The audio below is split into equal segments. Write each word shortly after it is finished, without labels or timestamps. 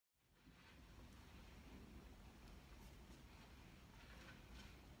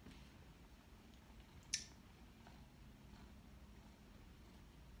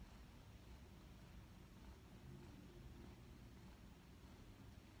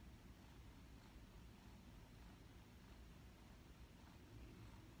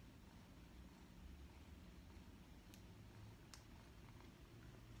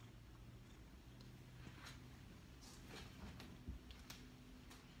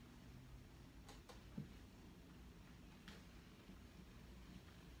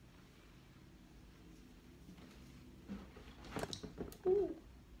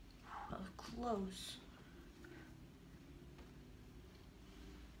close.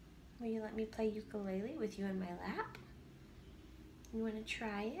 Will you let me play ukulele with you in my lap? You want to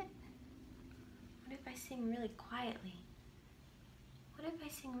try it? What if I sing really quietly? What if I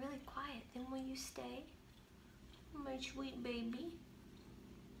sing really quiet? Then will you stay? My sweet baby.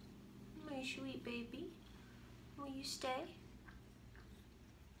 My sweet baby. Will you stay?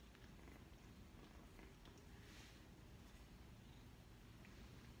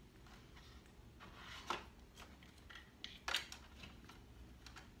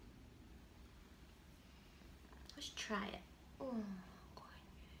 Let's try it. Oh,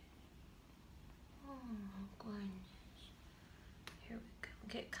 goodness. Oh, goodness. Here we go.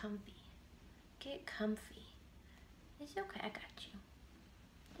 Get comfy. Get comfy. It's okay, I got you.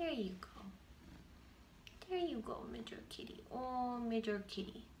 There you go. There you go, Mr. Kitty. Oh, Mr.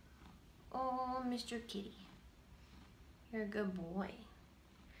 Kitty. Oh, Mr. Kitty. You're a good boy.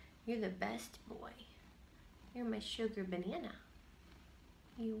 You're the best boy. You're my sugar banana.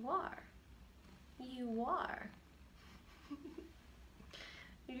 You are. You are.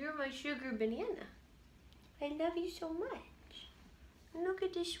 You're my sugar banana. I love you so much. Look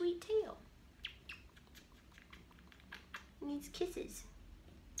at this sweet tail. It needs kisses.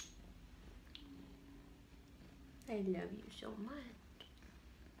 I love you so much.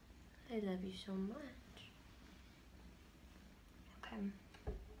 I love you so much. Okay.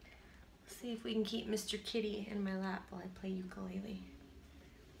 Let's see if we can keep Mr. Kitty in my lap while I play ukulele.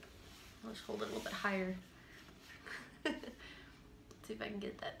 I'll just hold it a little bit higher. Let's see if I can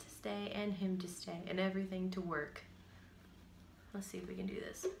get that to stay and him to stay and everything to work. Let's see if we can do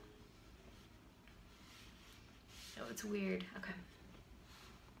this. Oh, it's weird. Okay.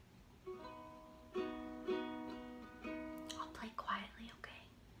 I'll play quietly, okay?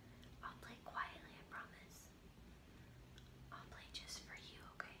 I'll play quietly, I promise. I'll play just for you,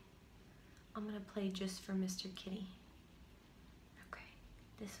 okay? I'm gonna play just for Mr. Kitty. Okay.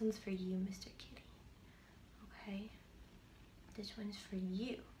 This one's for you, Mr. Kitty. Okay? This one's for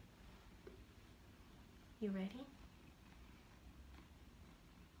you. You ready?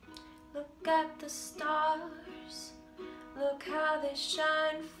 Look at the stars, look how they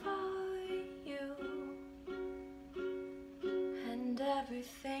shine for you, and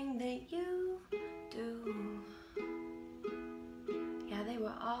everything that you do. Yeah, they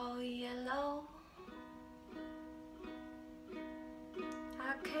were all yellow.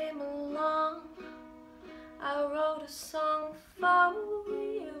 I came along, I wrote a song for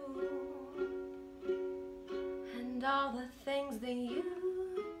you, and all the things that you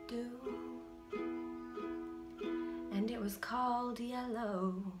do, and it was called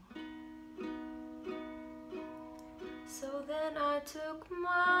Yellow. So then I took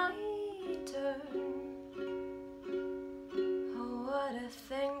my turn. Oh, what a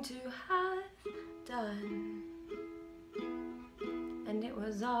thing to have done. And it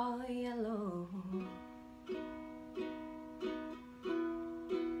was all yellow.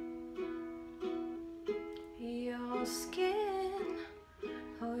 Your skin,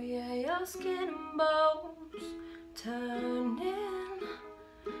 oh yeah, your skin and bones turn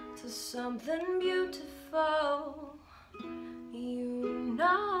into something beautiful. You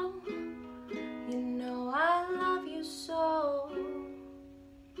know I love you so.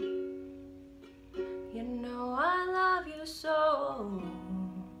 You know I love you so.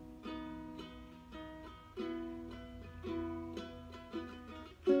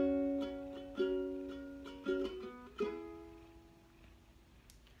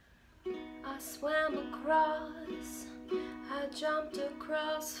 I swam across, I jumped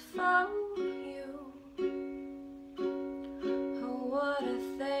across for you. Oh, what a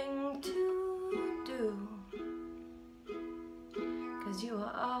thing to do, 'cause you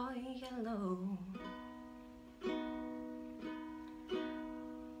are all yellow.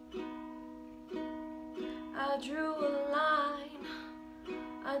 I drew a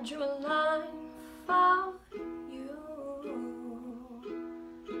line for you,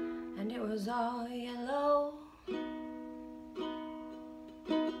 and it was all yellow.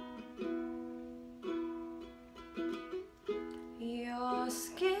 Your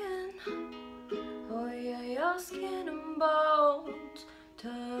skin, oh yeah, your skin and bones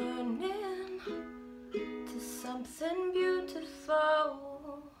turn into something beautiful.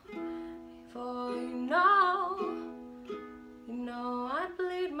 For you know I'd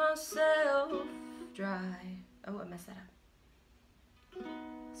bleed myself dry. Oh, I messed that up.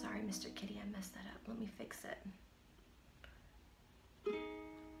 Sorry, Mr. Kitty, I messed that up. Let me fix it.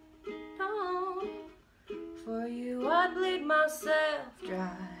 No, for you I'd bleed myself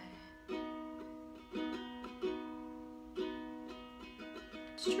dry.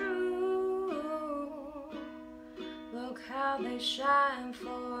 It's true. they shine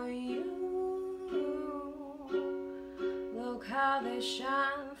for you. Look how they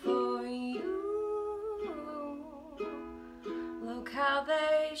shine for you. Look how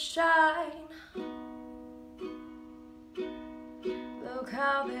they shine. Look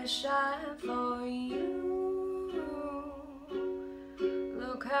how they shine for you.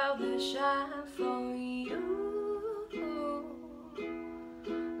 Look how they shine for you.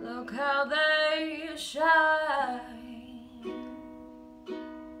 Look how they shine.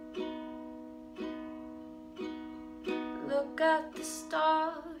 Look at the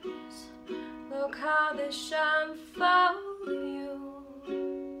stars. Look how they shine for you.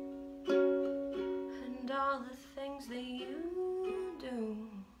 And all the things that you do.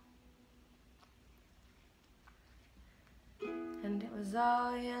 And it was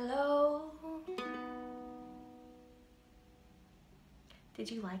all yellow. Did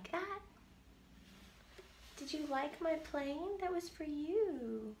you like that? Did you like my playing? That was for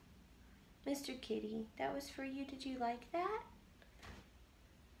you. Mr. Kitty, that was for you. Did you like that?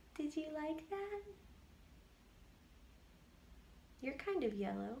 Did you like that? You're kind of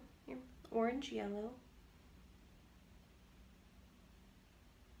yellow. You're orange yellow.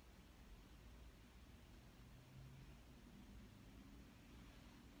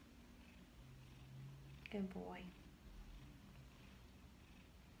 Good boy.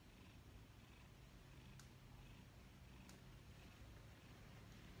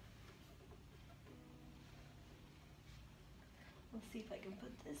 Let's see if I can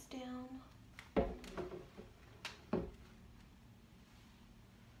put this down.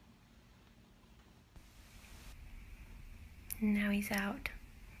 And now he's out.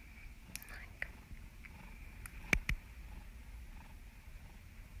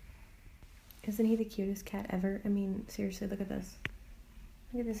 Isn't he the cutest cat ever? I mean, seriously, look at this.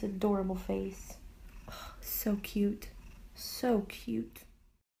 Look at this adorable face. Oh, so cute. So cute.